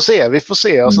vi får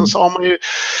se. Och sen så har man ju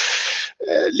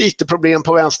lite problem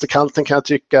på vänsterkanten kan jag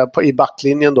tycka i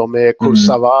backlinjen då med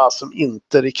Kurzawa som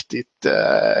inte riktigt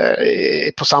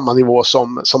är på samma nivå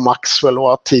som Maxwell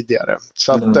var tidigare.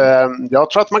 Så att jag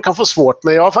tror att man kan få svårt,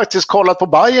 men jag har faktiskt kollat på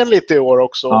Bayern lite i år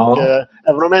också och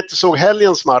även om jag inte såg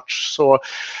helgens match så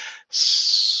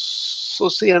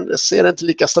ser det inte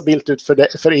lika stabilt ut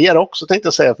för er också, tänkte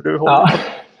jag säga, för du håller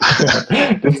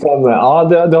det stämmer. Ja,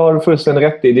 det har du fullständigt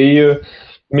rätt i. Det är ju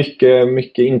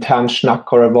mycket intern snack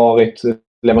har det varit.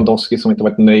 Lewandowski som inte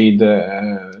varit nöjd,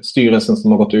 styrelsen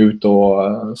som har gått ut och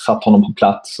satt honom på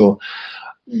plats. Och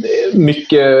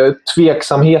mycket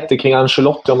tveksamheter kring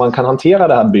Ancelotti om man kan hantera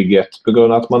det här bygget, på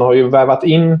grund av att man har ju vävat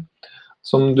in,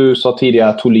 som du sa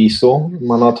tidigare, Tolisso.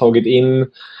 Man har tagit in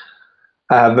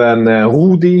även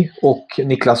Rudi och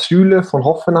Niklas Süle från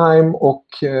Hoffenheim och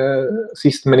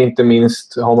sist men inte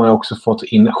minst har man också fått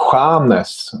in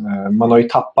James. Man har ju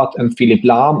tappat en Philipp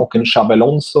Lahm och en Xabi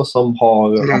Alonso som har,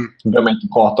 behöver man inte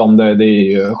prata om det är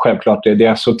ju självklart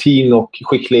deras rutin och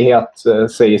skicklighet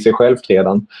säger sig självt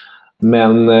redan.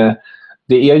 Men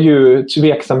det är ju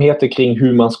tveksamheter kring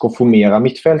hur man ska formera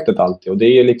mittfältet alltid och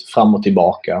det är lite fram och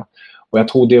tillbaka. Och jag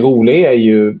tror det roliga är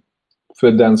ju,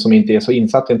 för den som inte är så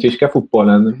insatt i den tyska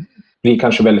fotbollen, blir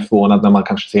kanske väldigt förvånad när man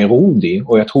kanske ser Rudi.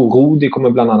 Och jag tror Rudi kommer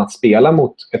bland annat spela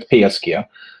mot ett PSG.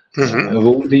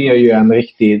 Rudi är ju en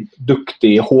riktigt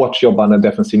duktig, hårt jobbande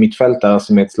defensiv mittfältare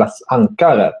som är ett slags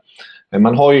ankare.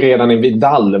 Man har ju redan en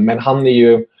Vidal, men han är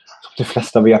ju, som de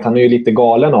flesta vet, han är ju lite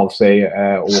galen av sig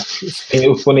och springer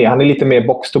upp och ner. Han är lite mer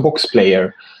box-to-box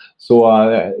player. Så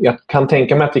jag kan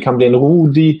tänka mig att det kan bli en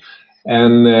Rudi,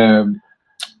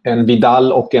 en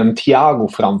Vidal och en Thiago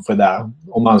framför där.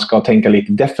 Om man ska tänka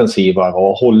lite defensivare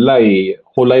och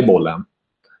hålla i bollen.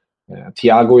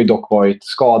 Thiago har ju dock varit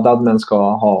skadad men ska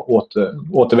ha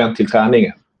återvänt till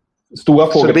träningen. Stora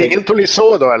frågor. Så det blir ingen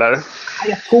Tolisso då eller?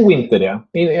 Jag tror inte det.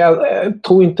 Jag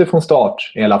tror inte från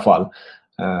start i alla fall.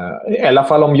 I alla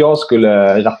fall om jag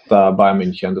skulle ratta Bayern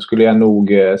München, då skulle jag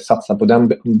nog satsa på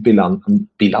den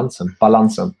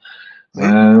balansen.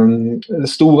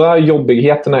 Stora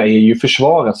jobbigheterna är ju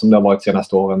försvaret som det har varit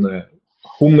senaste åren.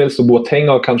 Hummels och Boateng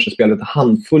har kanske spelat en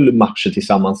handfull matcher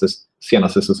tillsammans de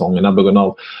senaste säsongerna på grund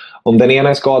av om den ena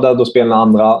är skadad då spelar den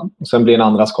andra och sen blir den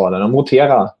andra skadad. De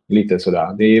roterar lite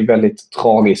sådär. Det är väldigt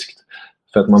tragiskt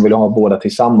för att man vill ha båda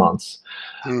tillsammans.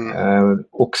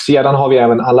 Och sedan har vi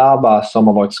även Alaba som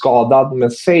har varit skadad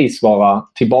men sägs vara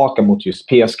tillbaka mot just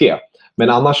PSG. Men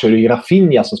annars är det ju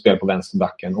Rafinha som spelar på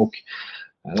vänsterbacken och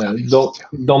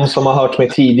de som har hört mig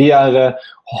tidigare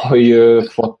har ju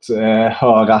fått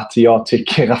höra att jag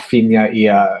tycker Rafinha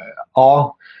är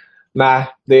nej,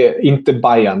 det är inte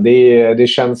Bayern. Det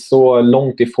känns så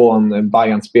långt ifrån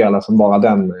Bayern-spelare som bara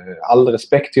den. All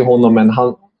respekt till honom men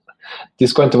det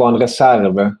ska inte vara en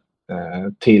reserv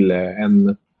till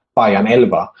en Bayern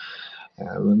 11.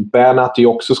 Bernat är ju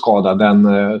också skadad. Den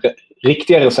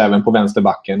riktiga reserven på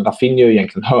vänsterbacken. Rafinha är ju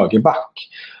egentligen högerback.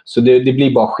 Så det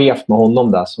blir bara skevt med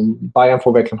honom där. Så Bayern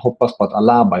får verkligen hoppas på att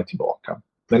Alaba är tillbaka.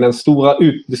 Men det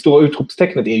stora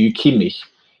utropstecknet är ju Kimmich.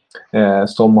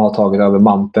 Som har tagit över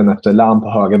manteln efter Lahm på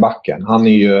högerbacken. Han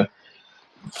är ju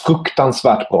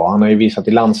fruktansvärt bra. Han har ju visat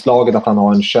i landslaget att han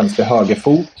har en känslig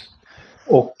högerfot.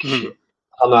 Och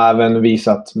han har även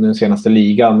visat den senaste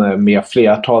ligan med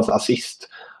flertals assist.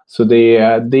 Så det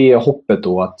är hoppet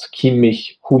då att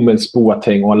Kimmich, Hummels,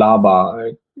 Boateng och Alaba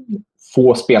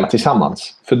får spela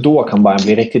tillsammans. För då kan Bayern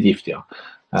bli riktigt giftiga.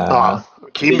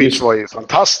 Kimmich var ju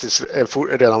fantastisk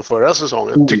redan förra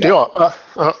säsongen, tyckte jag.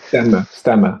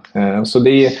 Stämmer. Så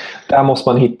där måste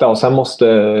man hitta. Och sen måste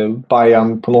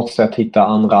Bayern på något sätt hitta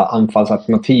andra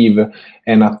anfallsalternativ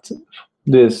än att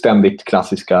det ständigt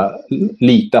klassiska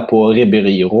lita på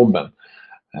Ribéry och Robben.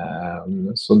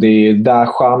 Så det är där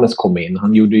James kom in.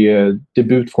 Han gjorde ju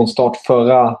debut från start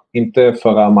inte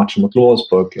förra matchen mot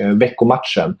Wolfsburg,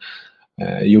 veckomatchen.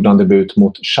 Gjorde han debut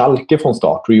mot Schalke från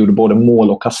start och gjorde både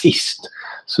mål och assist.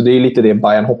 Så det är lite det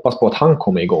Bayern hoppas på att han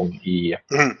kommer igång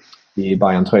i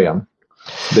Bayern-tröjan.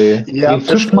 Det är en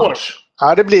tuff match.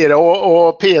 Ja, det blir det.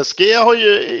 Och PSG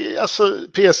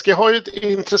har ju ett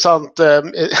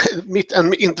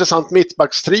en intressant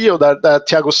mittbackstrio där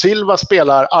Thiago Silva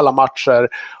spelar alla matcher.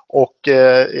 Och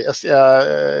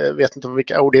jag vet inte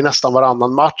vilka ord, det är nästan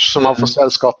varannan match som man får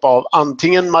sällskap av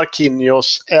antingen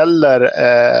Marquinhos eller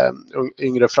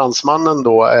yngre fransmannen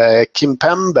då,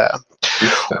 Kimpembe.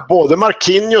 Både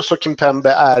Marquinhos och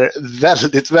Kimpembe är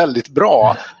väldigt, väldigt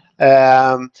bra.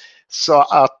 Så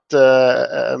att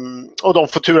och de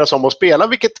får turas om att spela,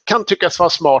 vilket kan tyckas vara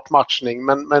smart matchning,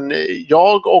 men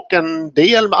jag och en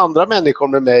del andra människor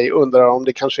med mig undrar om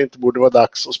det kanske inte borde vara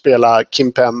dags att spela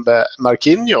Kimpembe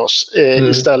Marquinhos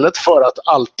istället för att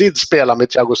alltid spela med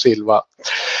Thiago Silva.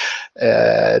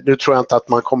 Nu tror jag inte att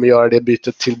man kommer göra det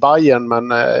bytet till Bayern,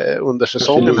 men under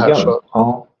säsongen här så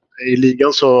i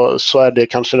ligan så är det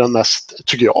kanske den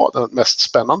mest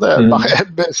spännande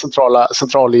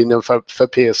centrallinjen för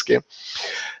PSG.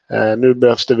 Nu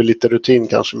behövs det väl lite rutin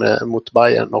kanske mot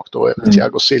Bayern och då är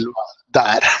Thiago Silva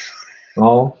där.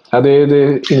 Ja,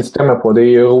 det instämmer på. Det är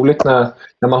ju roligt när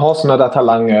man har såna där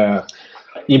talanger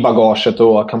i bagaget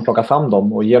och kan plocka fram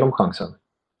dem och ge dem chansen.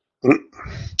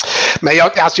 Men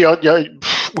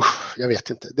jag vet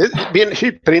inte. Det blir en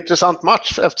hyperintressant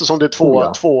match eftersom det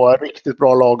är två riktigt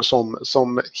bra lag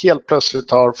som helt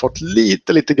plötsligt har fått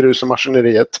lite grus i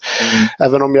maskineriet.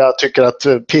 Även om jag tycker att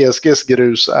PSGs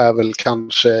grus är väl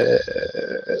kanske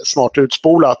snart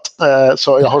utspolat.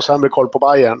 Så jag har sämre koll på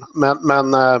Bayern.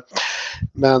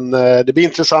 Men det blir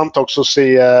intressant också att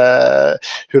se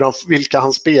vilka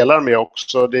han spelar med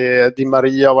också. Di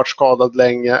Maria har varit skadad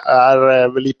länge, är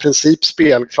väl i princip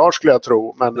spelklar skulle jag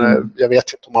tro. Men jag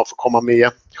vet inte om han får komma med.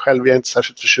 Själv är jag inte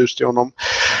särskilt förtjust i honom.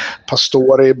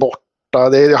 Pastore är borta.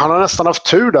 Han har nästan haft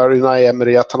tur där i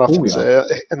Emery att han har haft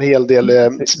en hel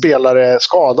del spelare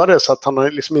skadade, så att han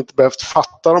har liksom inte behövt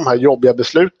fatta de här jobbiga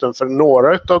besluten, för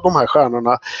några av de här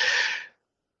stjärnorna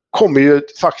kommer ju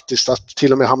faktiskt att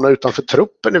till och med hamna utanför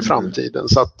truppen i framtiden.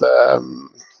 Så att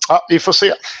vi får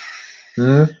se.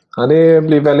 Ja, det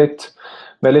blir väldigt,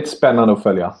 väldigt spännande att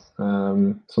följa.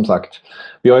 Som sagt.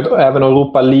 Vi har ju även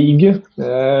Europa League.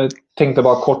 Tänkte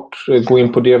bara kort gå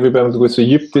in på det. Vi behöver inte gå så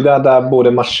djupt i det. Där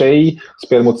både Marseille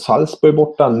spelar mot Salzburg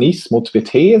borta, Nice mot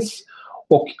Vitesse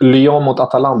och Lyon mot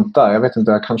Atalanta. Jag vet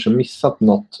inte, jag har kanske missat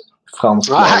något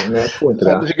franskt lag. Men jag tror inte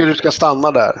det. Jag tycker du ska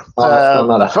stanna där. Ja,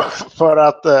 stanna där. För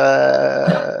att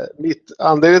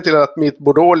anledningen till att mitt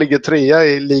Bordeaux ligger 3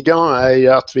 i ligan är ju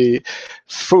att vi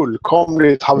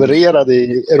fullkomligt havererade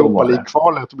i Europa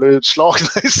League-kvalet och blev utslagna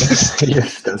i sist.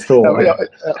 Just det, så.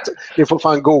 Ni får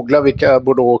fan googla vilka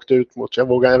Bordeaux åkte ut mot.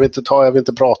 Jag vill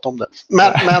inte prata om det.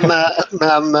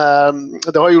 Men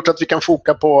det har gjort att vi kan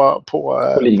foka på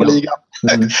ligan.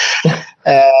 Mm.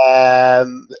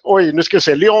 Nu ska vi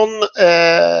se.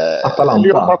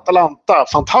 Atalanta.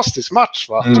 Fantastisk match,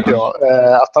 va? Tycker jag.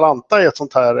 Atalanta är ett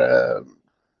sånt här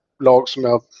lag som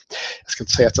jag ska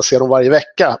inte säga att jag ser dem varje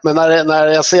vecka, men när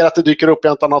jag ser att det dyker upp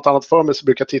något annat för mig så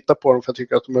brukar jag titta på dem, för jag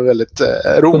tycker att de är väldigt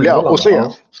roliga att se.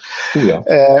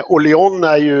 Och Lyon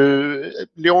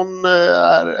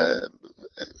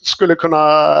skulle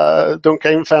kunna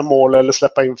dunka in 5 mål eller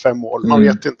släppa in 5 mål, man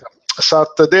vet inte. Så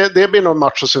att det blir nog en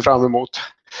match att se fram emot.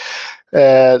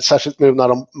 Särskilt nu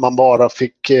när man bara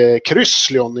fick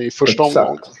kryss Lyon i första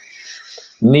omgången.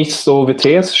 Nice och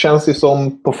Vitesse känns ju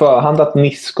som på förhand att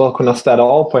Nice ska kunna städa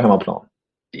av på hemmaplan.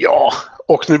 Ja,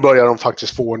 och nu börjar de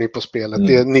faktiskt få ordning på spelet.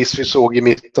 Det Nice vi såg i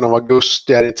mitten av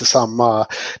augusti är inte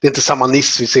samma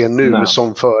Nice vi ser nu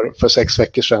som för 6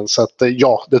 veckor sedan. Så att,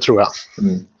 ja, det tror jag.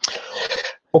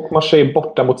 Och Marseille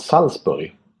borta mot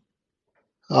Salzburg.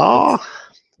 Ja.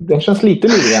 Den känns lite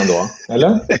lurig ändå,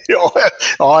 eller?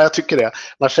 Ja, jag tycker det.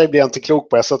 Marseille blir jag inte klok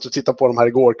på. Jag satt och tittade på dem här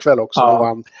igår kväll också. De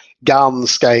vann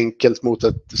ganska enkelt mot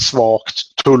ett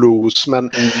svagt Toulouse. Men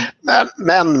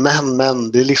det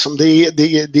är liksom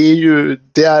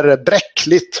det är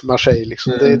bräckligt Marseille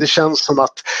liksom. Det känns som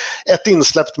att ett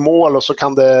insläppt mål och så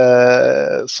kan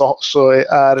det så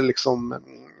är liksom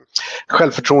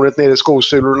självförtroendet nere i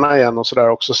skosulorna igen och sådär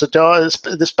också. Så det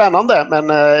är spännande,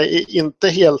 men inte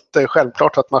helt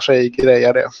självklart att Marseille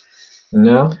grejar det.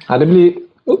 Ja, det blir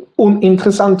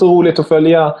intressant och roligt att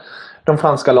följa de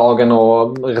franska lagen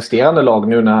och resterande lag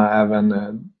nu när även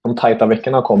de tajta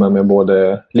veckorna kommer med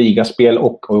både ligaspel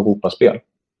och Europaspel.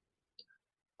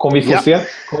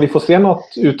 Kommer vi få se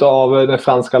något utav de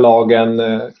franska lagen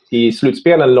i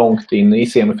slutspelen långt in i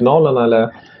semifinalen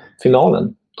eller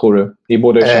finalen, tror du? I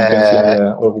både Champions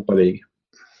League och Europa League.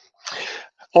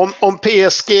 Om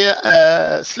PSG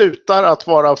slutar att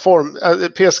vara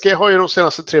PSG har ju de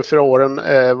senaste 3-4 åren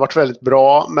varit väldigt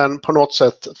bra, men på något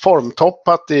sätt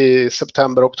formtoppat i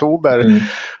september-oktober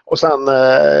och sen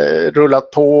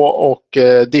rullat på och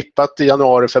dippat i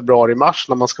januari, februari, mars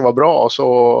när man ska vara bra.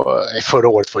 Så förra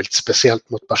året var lite speciellt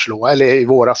mot Barcelona, eller i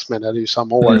våras, men det är ju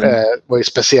samma år, var ju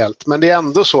speciellt. Men det är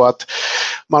ändå så att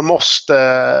man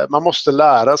måste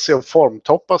lära sig att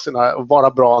formtoppa och vara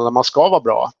bra när man ska vara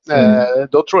bra.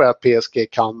 Då tror jag att PSG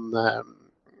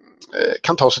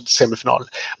kan ta sig till semifinal.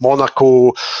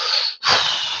 Monaco,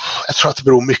 jag tror att det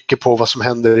beror mycket på vad som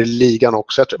händer i ligan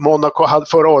också.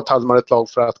 Förra året hade man ett lag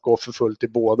för att gå för fullt i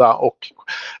båda och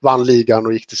vann ligan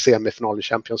och gick till semifinal i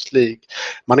Champions League.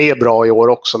 Man är bra i år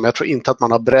också, men jag tror inte att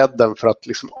man har bredden för att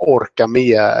liksom orka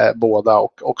med båda.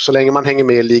 Och så länge man hänger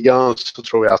med i ligan så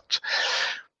tror jag att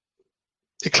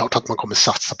det är klart att man kommer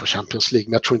satsa på Champions League,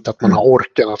 men jag tror inte att man har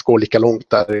orken att gå lika långt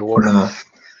där i år.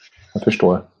 Jag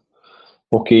förstår.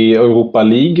 Och i Europa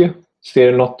League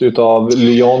ser du något utav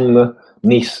Lyon,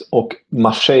 Nice och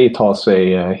Marseille ta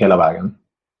sig hela vägen?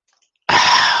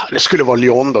 Det skulle vara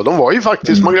Lyon då. De var ju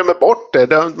faktiskt, man glömmer bort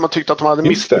det. Man tyckte att de hade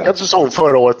misslyckats säsong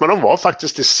förra året, men de var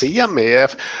faktiskt i semi.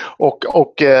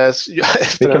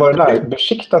 Vilka var det där?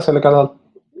 Besiktas eller kan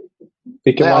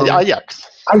Ajax.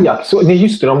 Ajax, nej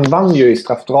just det, de vann ju i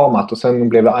straffdramat och sen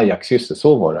blev det Ajax, just det,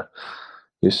 så var det.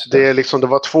 Just det. Det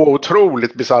var 2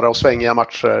 otroligt bizarra och svängiga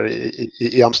matcher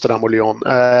i Amsterdam och Lyon.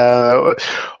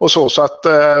 Så att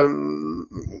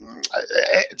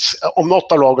om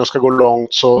något av lagen ska gå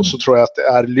långt så tror jag att det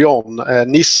är Lyon.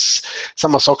 Nice,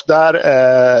 samma sak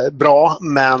där, bra,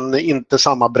 men inte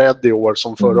samma bredd i år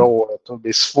som förra året. Det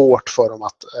blir svårt för dem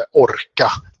att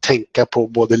orka tänka på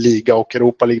både liga och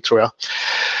Europa League, tror jag.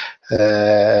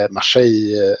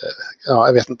 Marseille,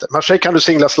 jag vet inte. Marseille kan du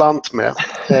singla slant med.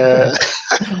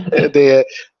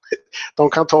 De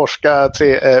kan torska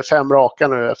 5 raka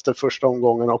nu efter första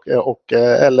omgången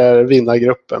eller vinna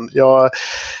gruppen. Jag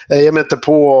ger mig inte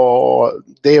på,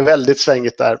 det är väldigt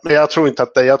svängigt där, men jag tror inte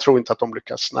att de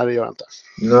lyckas. Nej, det gör jag inte.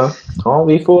 Ja,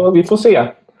 vi får se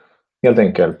helt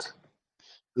enkelt.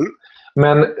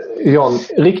 Men John,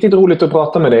 riktigt roligt att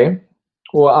prata med dig.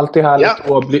 Och alltid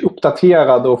härligt att bli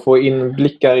uppdaterad och få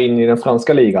inblickar in i den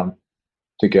franska ligan,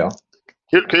 tycker jag.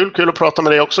 Kul att prata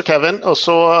med dig också, Kevin. Och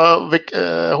så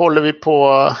håller vi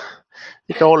på...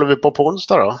 Vilka håller vi på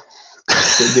onsdag då?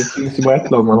 Det finns ju bara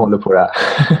ett lag man håller på det här.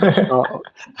 Ja,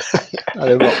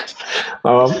 det är bra.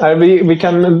 Ja, vi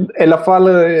kan i alla fall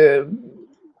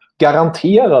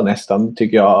garantera nästan,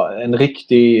 tycker jag, en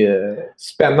riktigt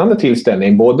spännande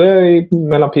tillställning. Både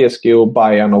mellan PSG och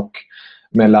Bayern och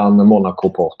mellan Monaco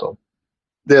och Porto.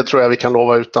 Det tror jag vi kan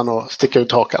lova utan att sticka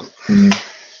ut hakan.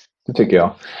 Det tycker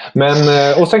jag. Men,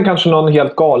 och sen kanske någon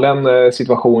helt galen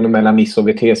situation mellan Nice och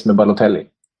Vitesse med Balotelli.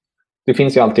 Det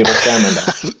finns ju alltid rockärmen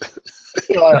där.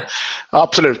 Ja,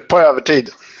 absolut. På övertid.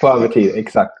 På övertid,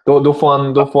 exakt. Då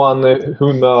får han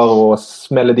humör och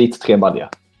smäller dit 3 badjar.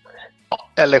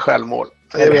 Eller självmål.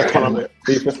 Det vet man nu.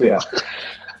 Vi får se.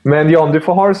 Men John, du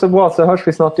får ha det så bra, så hörs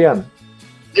vi snart igen.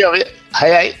 Det gör vi.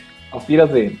 Hej hej! Auf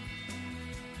Wiedersehen.